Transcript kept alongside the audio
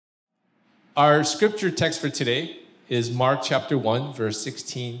Our scripture text for today is Mark chapter 1, verse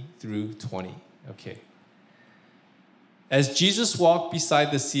 16 through 20. Okay. As Jesus walked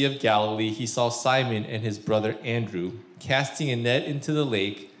beside the Sea of Galilee, he saw Simon and his brother Andrew casting a net into the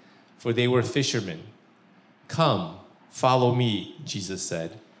lake, for they were fishermen. "Come, follow me," Jesus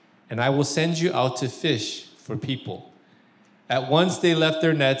said, "and I will send you out to fish for people." At once they left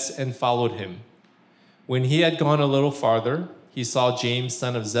their nets and followed him. When he had gone a little farther, he saw James,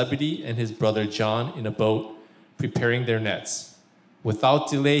 son of Zebedee, and his brother John in a boat preparing their nets. Without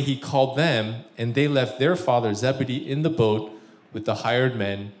delay, he called them, and they left their father Zebedee in the boat with the hired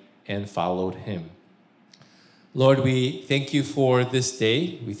men and followed him. Lord, we thank you for this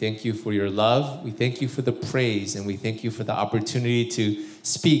day. We thank you for your love. We thank you for the praise, and we thank you for the opportunity to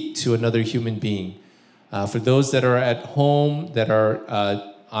speak to another human being. For those that are at home, that are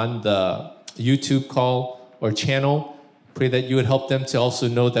on the YouTube call or channel, pray that you would help them to also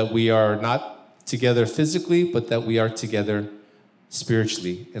know that we are not together physically, but that we are together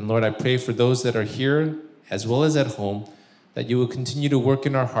spiritually. And Lord, I pray for those that are here as well as at home, that you will continue to work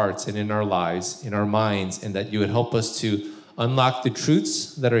in our hearts and in our lives, in our minds, and that you would help us to unlock the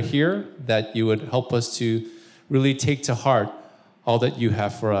truths that are here, that you would help us to really take to heart all that you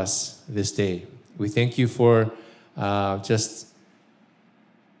have for us this day. We thank you for just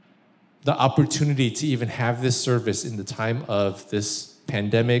the opportunity to even have this service in the time of this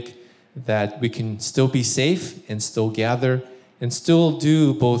pandemic, that we can still be safe and still gather and still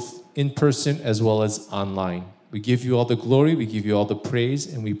do both in person as well as online. We give you all the glory, we give you all the praise,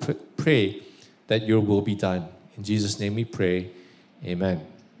 and we pray that your will be done. In Jesus' name we pray, amen.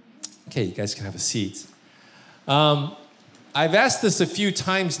 Okay, you guys can have a seat. I've asked this a few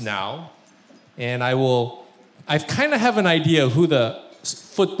times now, and I kind of have an idea who the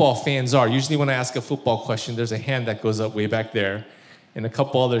football fans are. Usually when I ask a football question, there's a hand that goes up way back there, and a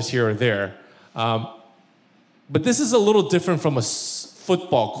couple others here or there. But this is a little different from a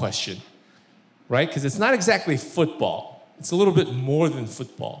football question, right? Because it's not exactly football. It's a little bit more than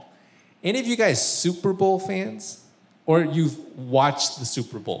football. Any of you guys Super Bowl fans? Or you've watched the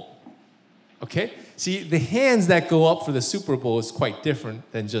Super Bowl? Okay? See, the hands that go up for the Super Bowl is quite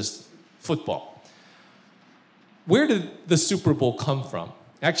different than just football. Where did the Super Bowl come from?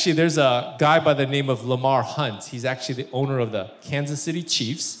 Actually, there's a guy by the name of Lamar Hunt. He's actually the owner of the Kansas City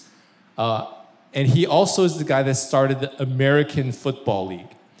Chiefs. And he also is the guy that started the American Football League.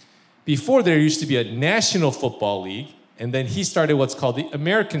 Before, there used to be a National Football League, and then he started what's called the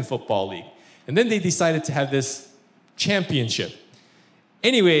American Football League. And then they decided to have this championship.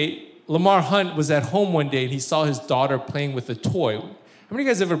 Anyway, Lamar Hunt was at home one day, and he saw his daughter playing with a toy. How many of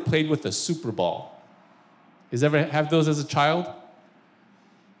you guys ever played with a Super Ball? You guys ever have those as a child?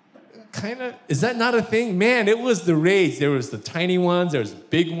 Kind of. Is that not a thing? Man, it was the rage. There was the tiny ones, there was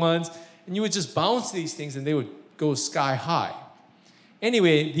big ones, and you would just bounce these things, and they would go sky high.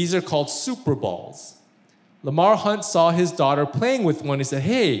 Anyway, these are called Super Balls. Lamar Hunt saw his daughter playing with one. He said,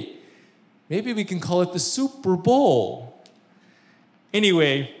 "Hey, maybe we can call it the Super Bowl."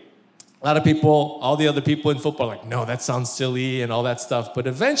 Anyway, a lot of people, all the other people in football are like, "No, that sounds silly," and all that stuff. But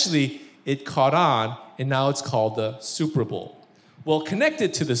eventually, it caught on, and now it's called the Super Bowl. Well,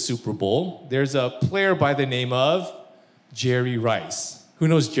 connected to the Super Bowl, there's a player by the name of Jerry Rice. Who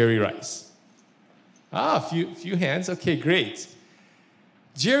knows Jerry Rice? A few hands. Okay, great.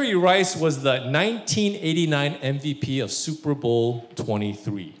 Jerry Rice was the 1989 MVP of Super Bowl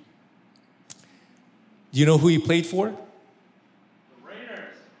 23. Do you know who he played for? The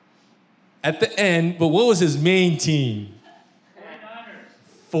Raiders. At the end, but what was his main team?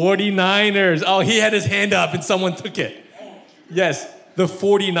 49ers. Oh, he had his hand up and someone took it. Yes, the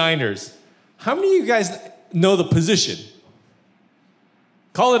 49ers. How many of you guys know the position?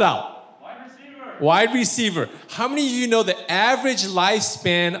 Call it out. Wide receiver. Wide receiver. How many of you know the average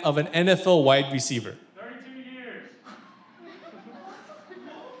lifespan of an NFL wide receiver? 32 years. I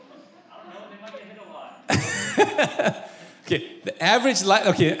don't know, they might get hit a lot. Okay, the average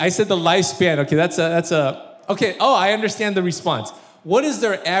okay, I said the lifespan. Okay, that's a okay, oh, I understand the response. What is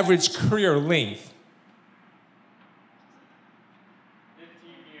their average career length?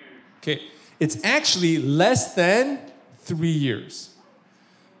 15 years. Okay, it's actually less than 3 years.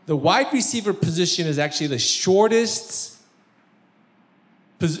 The wide receiver position is actually the shortest.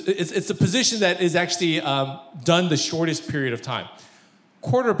 It's the position that is actually done the shortest period of time.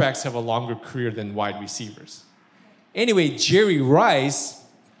 Quarterbacks have a longer career than wide receivers. Anyway, Jerry Rice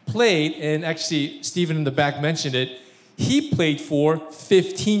played, and actually Stephen in the back mentioned it, he played for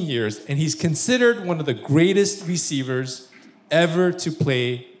 15 years, and he's considered one of the greatest receivers ever to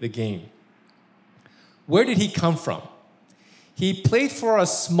play the game. Where did he come from? He played for a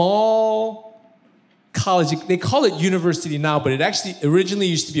small college. They call it university now, but it actually originally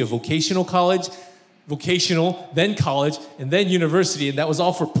used to be a vocational college, then college, and then university, and that was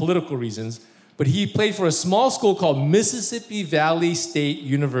all for political reasons. But he played for a small school called Mississippi Valley State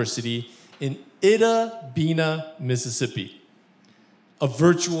University in Itta Bena, Mississippi, a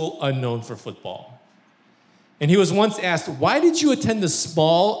virtual unknown for football. And he was once asked, why did you attend a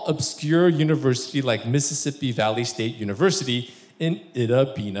small, obscure university like Mississippi Valley State University in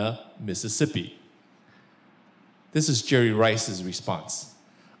Itta Bena, Mississippi? This is Jerry Rice's response.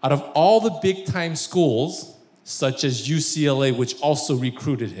 Out of all the big-time schools, such as UCLA, which also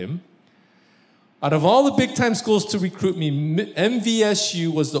recruited him, out of all the big-time schools to recruit me,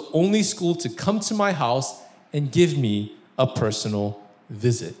 MVSU was the only school to come to my house and give me a personal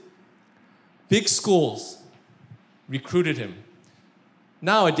visit. Big schools recruited him.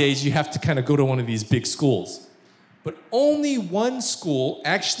 Nowadays, you have to kind of go to one of these big schools. But only one school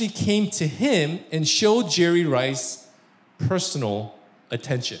actually came to him and showed Jerry Rice personal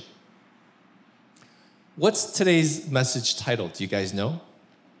attention. What's today's message title? Do you guys know?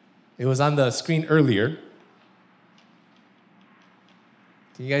 It was on the screen earlier.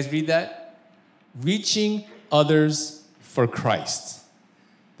 Can you guys read that? Reaching others for Christ.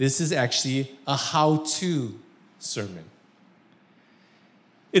 This is actually a how-to sermon.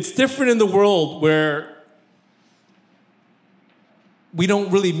 It's different in the world where we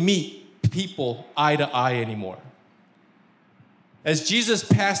don't really meet people eye to eye anymore. As Jesus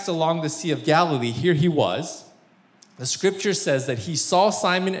passed along the Sea of Galilee, here he was. The scripture says that he saw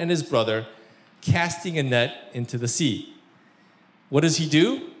Simon and his brother casting a net into the sea. What does he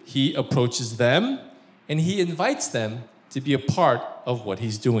do? He approaches them and he invites them to be a part of what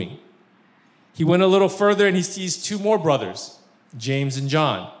he's doing. He went a little further and he sees two more brothers, James and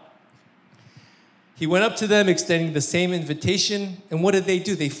John. He went up to them extending the same invitation, and what did they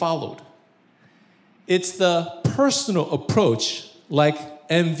do? They followed. It's the personal approach, like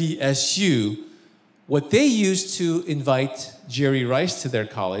MVSU. What they used to invite Jerry Rice to their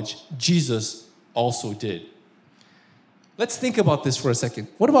college, Jesus also did. Let's think about this for a second.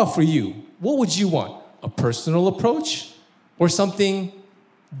 What about for you? What would you want? A personal approach or something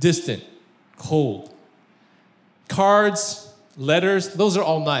distant, cold? Cards, letters, those are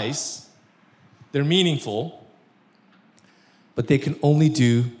all nice. They're meaningful, but they can only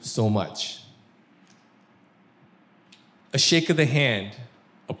do so much. A shake of the hand,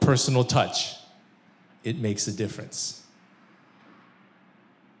 a personal touch, it makes a difference.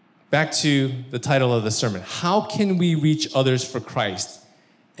 Back to the title of the sermon. How can we reach others for Christ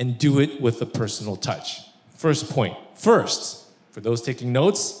and do it with a personal touch? First point. First, for those taking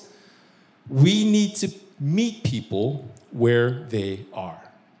notes, we need to meet people where they are.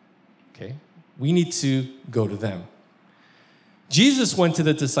 Okay? We need to go to them. Jesus went to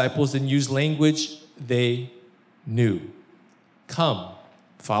the disciples and used language they knew. Come,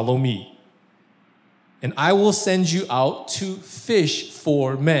 follow me, and I will send you out to fish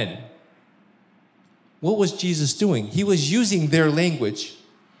for men. What was Jesus doing? He was using their language.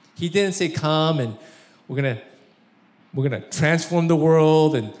 He didn't say, come and we're gonna transform the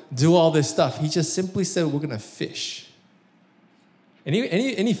world and do all this stuff. He just simply said, we're gonna fish.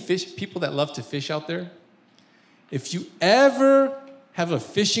 Any fish people that love to fish out there? If you ever have a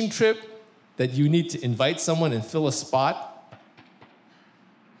fishing trip that you need to invite someone and fill a spot,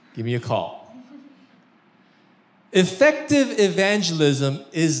 give me a call. Effective evangelism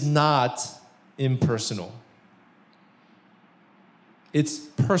is not impersonal. It's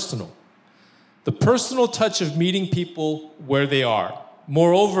personal. The personal touch of meeting people where they are.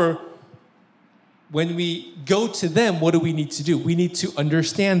 Moreover, when we go to them, what do we need to do? We need to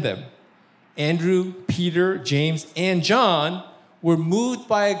understand them. Andrew, Peter, James, and John were moved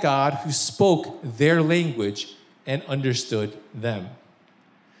by a God who spoke their language and understood them.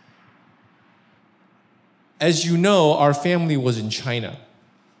 As you know, our family was in China.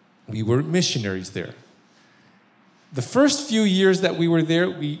 We were missionaries there. The first few years that we were there,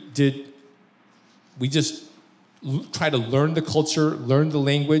 we just tried to learn the culture, learn the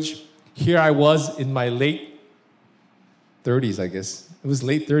language. Here I was in my late 30s, I guess. It was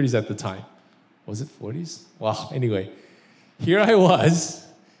late 30s at the time. Was it 40s? Wow, anyway. Here I was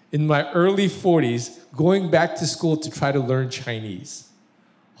in my early 40s going back to school to try to learn Chinese.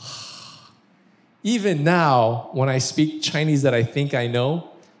 Even now, when I speak Chinese that I think I know,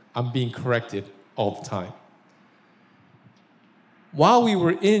 I'm being corrected all the time. While we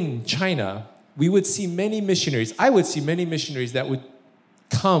were in China, we would see many missionaries. I would see many missionaries that would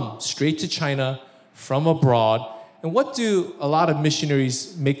come straight to China from abroad. And what do a lot of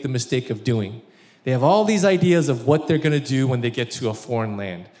missionaries make the mistake of doing? They have all these ideas of what they're going to do when they get to a foreign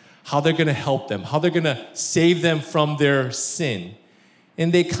land, how they're going to help them, how they're going to save them from their sin.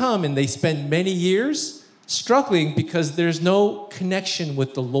 And they come and they spend many years struggling because there's no connection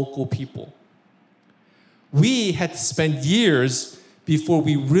with the local people. We had to spend years before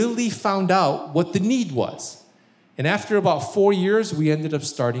we really found out what the need was. And after about 4 years, we ended up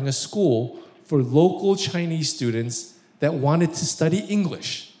starting a school for local Chinese students that wanted to study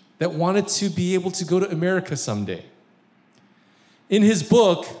English, that wanted to be able to go to America someday. In his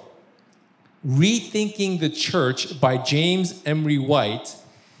book, Rethinking the Church by James Emery White,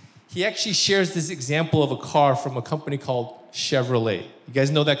 he actually shares this example of a car from a company called Chevrolet. You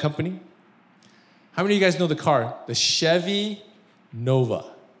guys know that company? How many of you guys know the car? The Chevy Nova.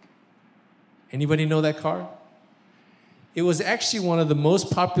 Anybody know that car? It was actually one of the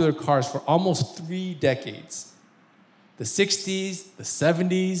most popular cars for almost 3 decades. The 60s, the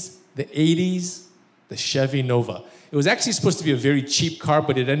 70s, the 80s, the Chevy Nova. It was actually supposed to be a very cheap car,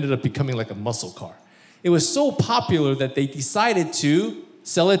 but it ended up becoming like a muscle car. It was so popular that they decided to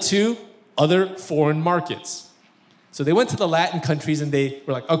sell it to other foreign markets. So they went to the Latin countries and they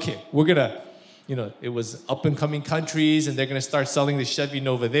were like, okay, we're gonna, it was up and coming countries and they're gonna start selling the Chevy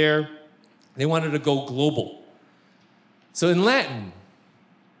Nova there. They wanted to go global. So in Latin,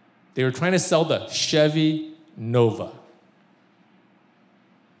 they were trying to sell the Chevy Nova.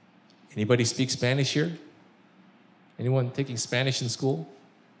 Anybody speak Spanish here? Anyone taking Spanish in school?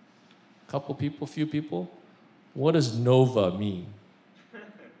 A couple people, few people? What does Nova mean?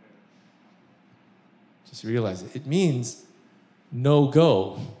 Just realize it. It means no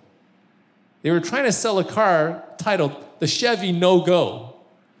go. They were trying to sell a car titled the Chevy No Go.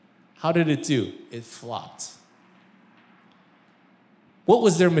 How did it do? It flopped. What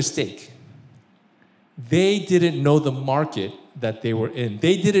was their mistake? They didn't know the market that they were in.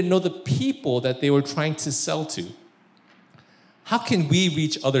 They didn't know the people that they were trying to sell to. How can we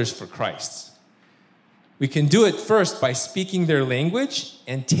reach others for Christ? We can do it first by speaking their language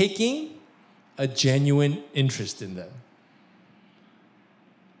and taking a genuine interest in them.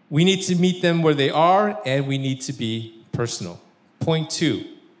 We need to meet them where they are, and we need to be personal. Point 2,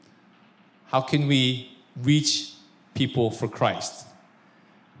 how can we reach people for Christ?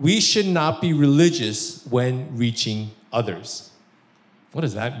 We should not be religious when reaching others. What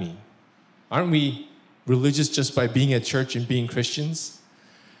does that mean? Aren't we religious just by being at church and being Christians?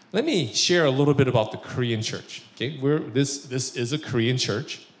 Let me share a little bit about the Korean church. Okay, this is a Korean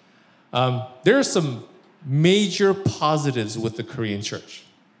church. There are some major positives with the Korean church.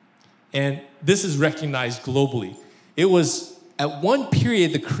 And this is recognized globally. It was, at one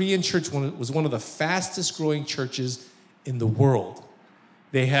period, the Korean church was one of the fastest growing churches in the world.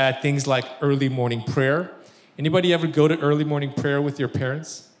 They had things like early morning prayer. Anybody ever go to early morning prayer with your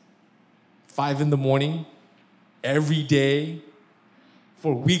parents? 5 a.m, every day,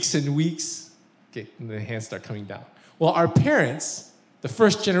 for weeks and weeks. Okay, and the hands start coming down. Well, our parents, the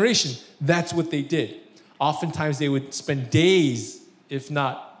first generation, that's what they did. Oftentimes they would spend days, if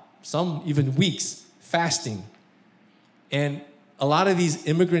not some even weeks, fasting. And a lot of these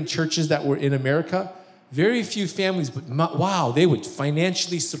immigrant churches that were in America, very few families, but wow, they would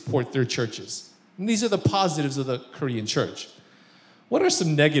financially support their churches. And these are the positives of the Korean church. What are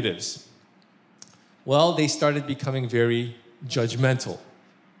some negatives? Well, they started becoming very judgmental.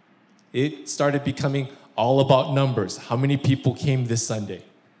 It started becoming all about numbers. How many people came this Sunday?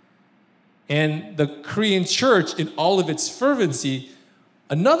 And the Korean church, in all of its fervency,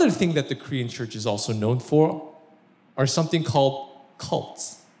 another thing that the Korean church is also known for are something called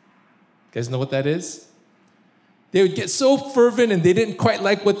cults. You guys know what that is? They would get so fervent and they didn't quite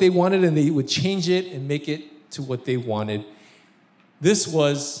like what they wanted and they would change it and make it to what they wanted. This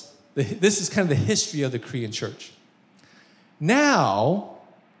is kind of the history of the Korean church. Now,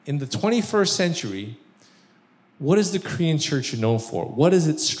 in the 21st century, what is the Korean church known for? What is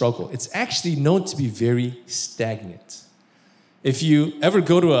its struggle? It's actually known to be very stagnant. If you ever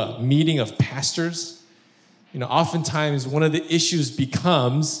go to a meeting of pastors, oftentimes one of the issues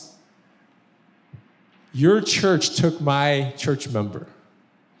becomes, your church took my church member.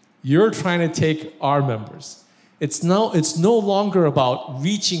 You're trying to take our members. It's no longer about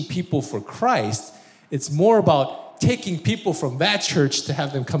reaching people for Christ. It's more about taking people from that church to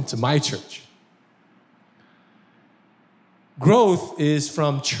have them come to my church. Growth is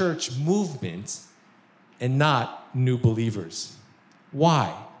from church movement and not new believers.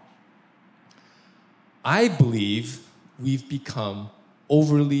 Why? I believe we've become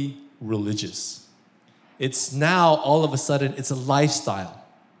overly religious. It's now, all of a sudden, it's a lifestyle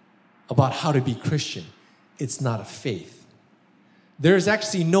about how to be Christian. It's not a faith. There's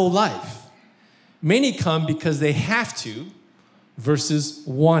actually no life. Many come because they have to versus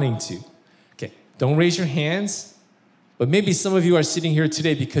wanting to. Okay, don't raise your hands, but maybe some of you are sitting here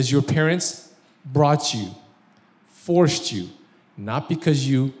today because your parents brought you, forced you, not because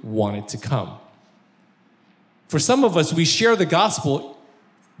you wanted to come. For some of us, we share the gospel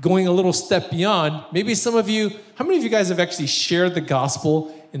going a little step beyond. Maybe some of you, how many of you guys have actually shared the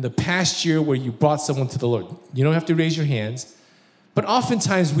gospel in the past year where you brought someone to the Lord? You don't have to raise your hands. But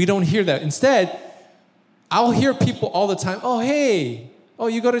oftentimes we don't hear that. Instead, I'll hear people all the time, oh, hey, oh,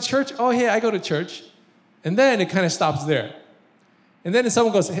 you go to church? Oh, hey, I go to church. And then it kind of stops there. And then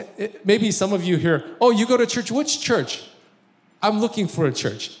someone goes, maybe some of you hear, oh, you go to church? Which church? I'm looking for a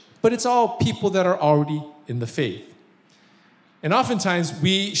church. But it's all people that are already in the faith. And oftentimes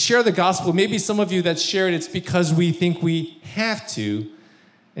we share the gospel. Maybe some of you that share it, it's because we think we have to,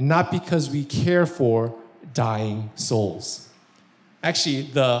 and not because we care for dying souls. Actually,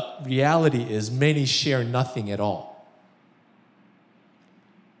 the reality is many share nothing at all.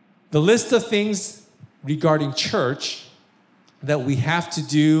 The list of things regarding church that we have to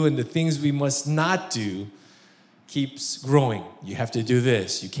do and the things we must not do keeps growing. You have to do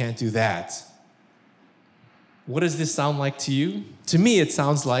this, you can't do that. What does this sound like to you? To me, it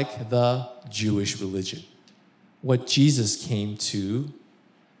sounds like the Jewish religion, what Jesus came to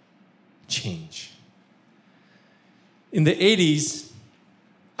change. In the 80s,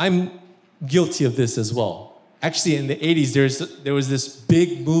 I'm guilty of this as well. Actually, in the 80s, there was this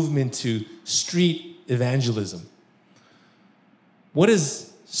big movement to street evangelism. What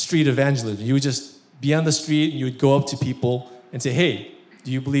is street evangelism? You would just be on the street and you would go up to people and say, hey,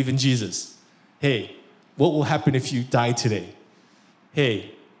 do you believe in Jesus? Hey, what will happen if you die today?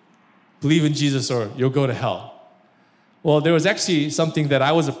 Hey, believe in Jesus or you'll go to hell. Well, there was actually something that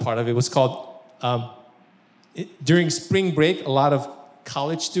I was a part of. It was called, during spring break, a lot of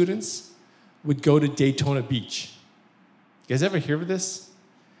college students would go to Daytona Beach. You guys ever hear of this?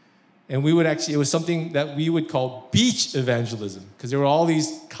 And we would actually, it was something that we would call beach evangelism, because there were all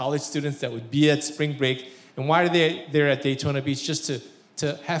these college students that would be at spring break. And why are they there at Daytona Beach? Just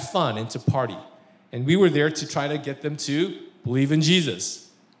to have fun and to party. And we were there to try to get them to believe in Jesus.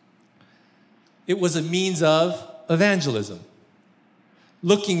 It was a means of evangelism.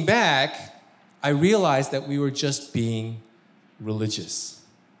 Looking back, I realized that we were just being religious.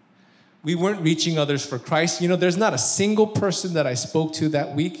 We weren't reaching others for Christ. You know, there's not a single person that I spoke to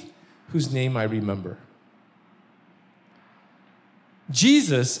that week whose name I remember.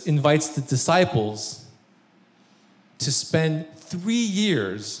 Jesus invites the disciples to spend 3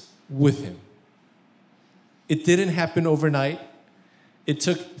 years with him. It didn't happen overnight. It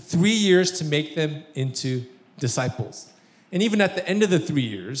took 3 years to make them into disciples. And even at the end of the 3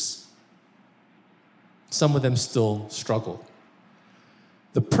 years, some of them still struggled.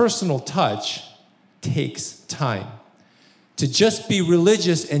 The personal touch takes time. To just be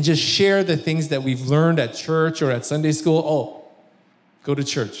religious and just share the things that we've learned at church or at Sunday school, oh, go to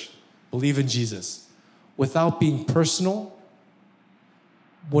church, believe in Jesus. Without being personal,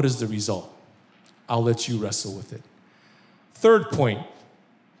 what is the result? I'll let you wrestle with it. Third point,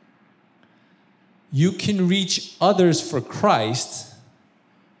 you can reach others for Christ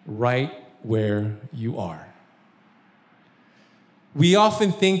right where you are. We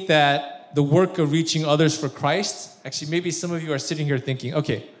often think that the work of reaching others for Christ, actually maybe some of you are sitting here thinking,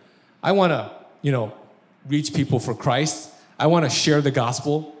 okay, I want to, reach people for Christ. I want to share the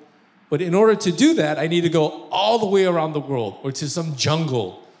gospel. But in order to do that, I need to go all the way around the world or to some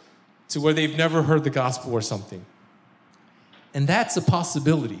jungle to where they've never heard the gospel or something. And that's a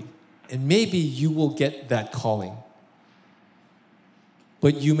possibility. And maybe you will get that calling.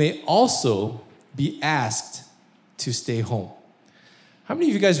 But you may also be asked to stay home. How many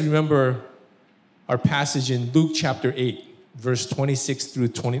of you guys remember our passage in Luke chapter 8, verse 26 through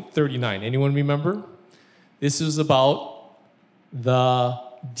 39? Anyone remember? This is about the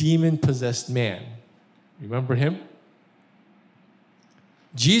demon-possessed man. Remember him?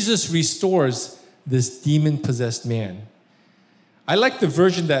 Jesus restores this demon-possessed man. I like the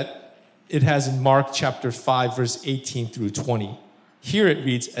version that it has in Mark chapter 5, verse 18 through 20. Here it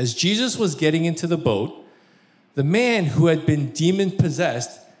reads, as Jesus was getting into the boat, the man who had been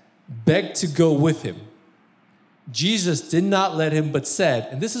demon-possessed begged to go with him. Jesus did not let him, but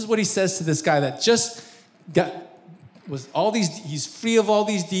said, and this is what he says to this guy that just he's free of all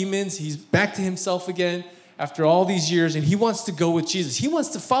these demons, he's back to himself again after all these years, and he wants to go with Jesus. He wants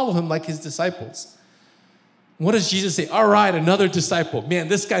to follow him like his disciples. What does Jesus say? All right, another disciple. Man,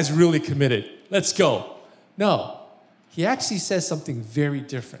 this guy's really committed. Let's go. No, he actually says something very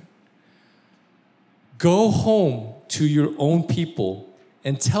different. Go home to your own people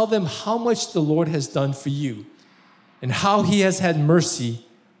and tell them how much the Lord has done for you and how he has had mercy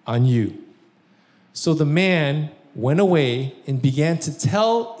on you. So the man went away and began to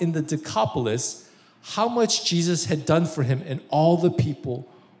tell in the Decapolis how much Jesus had done for him, and all the people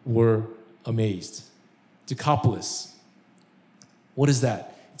were amazed. Decapolis. What is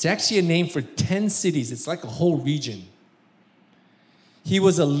that? It's actually a name for 10 cities. It's like a whole region. He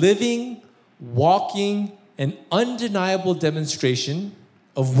was a living, walking, and undeniable demonstration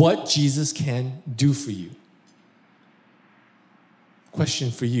of what Jesus can do for you.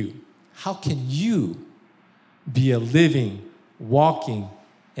 Question for you. How can you be a living, walking,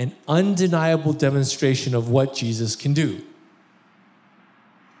 and undeniable demonstration of what Jesus can do?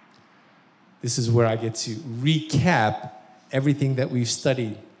 This is where I get to recap everything that we've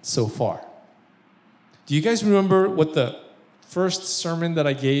studied so far. Do you guys remember what the first sermon that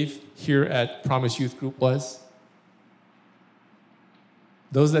I gave here at Promise Youth Group was?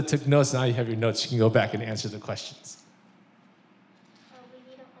 Those that took notes, now you have your notes. You can go back and answer the questions. We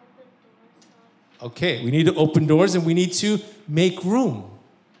need to open doors. Okay, we need to open doors and we need to make room.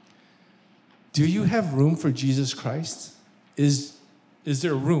 Do you have room for Jesus Christ? Is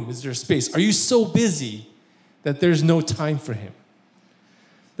there room? Is there space? Are you so busy that there's no time for him?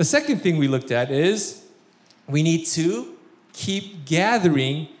 The second thing we looked at is we need to keep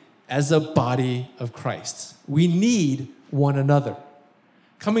gathering as a body of Christ. We need one another.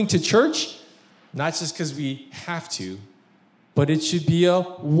 Coming to church, not just because we have to, but it should be a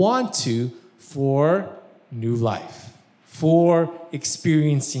want to for new life, for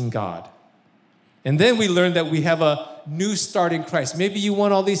experiencing God. And then we learned that we have a new start in Christ. Maybe you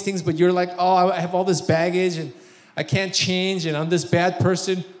want all these things, but you're like, oh, I have all this baggage and I can't change and I'm this bad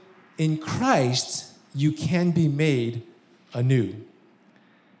person. In Christ, you can be made anew.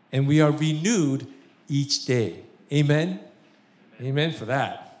 And we are renewed each day. Amen? Amen for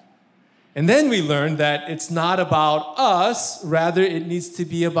that. And then we learned that it's not about us, rather it needs to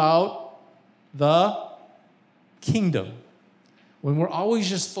be about the kingdom. When we're always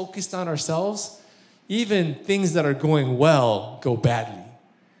just focused on ourselves, even things that are going well go badly.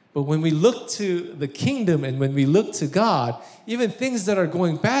 But when we look to the kingdom and when we look to God, even things that are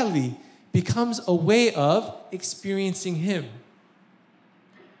going badly becomes a way of experiencing him.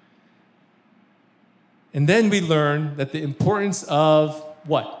 And then we learn that the importance of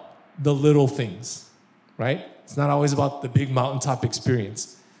what? The little things, right? It's not always about the big mountaintop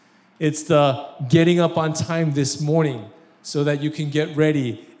experience. It's the getting up on time this morning so that you can get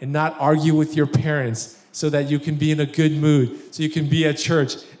ready and not argue with your parents, so that you can be in a good mood, so you can be at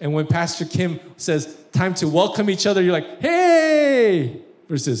church. And when Pastor Kim says, time to welcome each other, you're like, hey,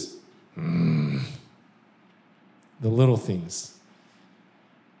 versus, the little things.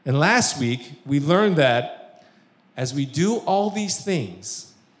 And last week, we learned that as we do all these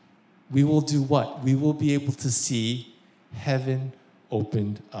things, we will do what? We will be able to see heaven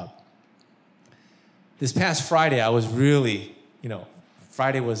opened up. This past Friday, I was really,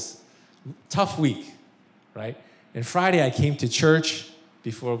 Friday was a tough week, right? And Friday, I came to church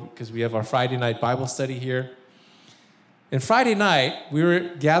because we have our Friday night Bible study here. And Friday night, we were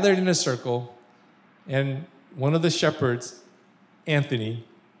gathered in a circle, and one of the shepherds, Anthony,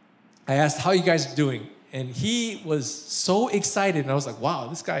 I asked, how are you guys doing? And he was so excited, and I was like, wow,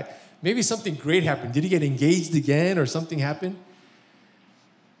 this guy, maybe something great happened. Did he get engaged again or something happened?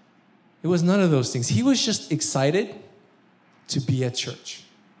 It was none of those things. He was just excited to be at church.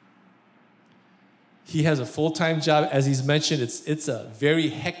 He has a full-time job. As he's mentioned, it's a very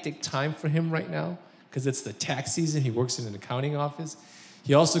hectic time for him right now because it's the tax season. He works in an accounting office.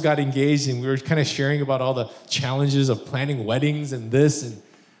 He also got engaged, and we were kind of sharing about all the challenges of planning weddings and this.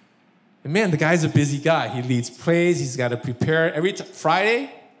 And man, the guy's a busy guy. He leads praise. He's got to prepare. Every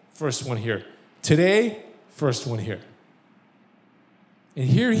Friday, first one here. Today, first one here. And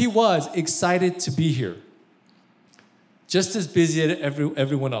here he was, excited to be here. Just as busy as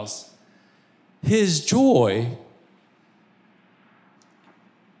everyone else. His joy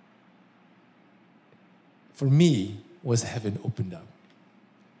for me was heaven opened up.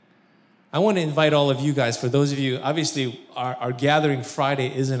 I want to invite all of you guys, for those of you, obviously our gathering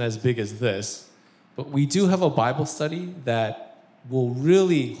Friday isn't as big as this, but we do have a Bible study that will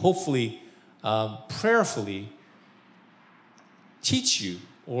really, hopefully, prayerfully teach you,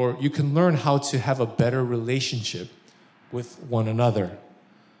 or you can learn how to have a better relationship with one another.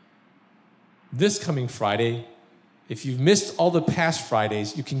 This coming Friday, if you've missed all the past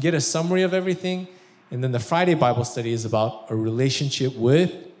Fridays, you can get a summary of everything, and then the Friday Bible study is about a relationship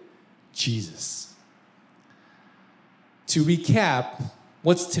with Jesus. To recap,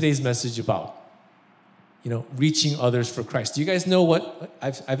 what's today's message about? reaching others for Christ. Do you guys know what,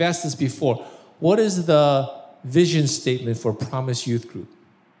 I've asked this before, what is the vision statement for Promise Youth Group?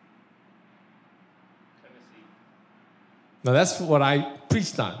 Now that's what I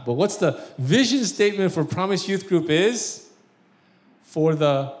preached on, but what's the vision statement for Promise Youth Group is? For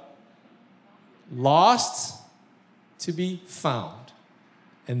the lost to be found.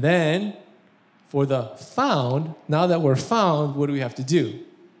 And then for the found, now that we're found, what do we have to do?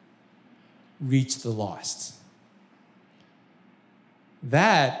 Reach the lost.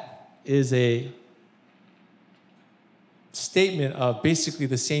 That is a statement of basically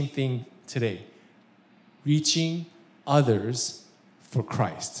the same thing today. Reaching others for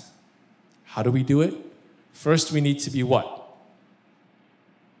Christ. How do we do it? First, we need to be what?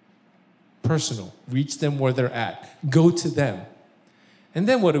 Personal. Reach them where they're at. Go to them. And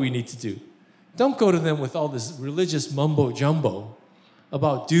then what do we need to do? Don't go to them with all this religious mumbo jumbo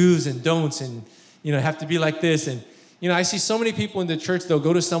about do's and don'ts and, have to be like this. And, I see so many people in the church, they'll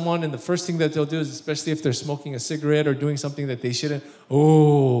go to someone and the first thing that they'll do is, especially if they're smoking a cigarette or doing something that they shouldn't,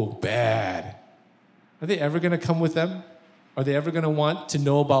 oh, bad. Are they ever going to come with them? Are they ever going to want to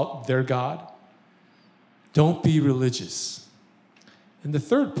know about their God? Don't be religious. And the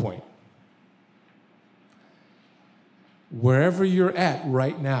third point, wherever you're at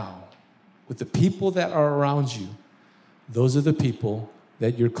right now, with the people that are around you, those are the people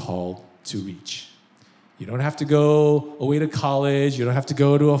that you're called to reach. You don't have to go away to college. You don't have to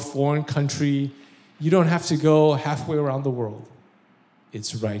go to a foreign country. You don't have to go halfway around the world.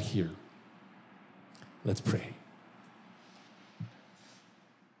 It's right here. Let's pray.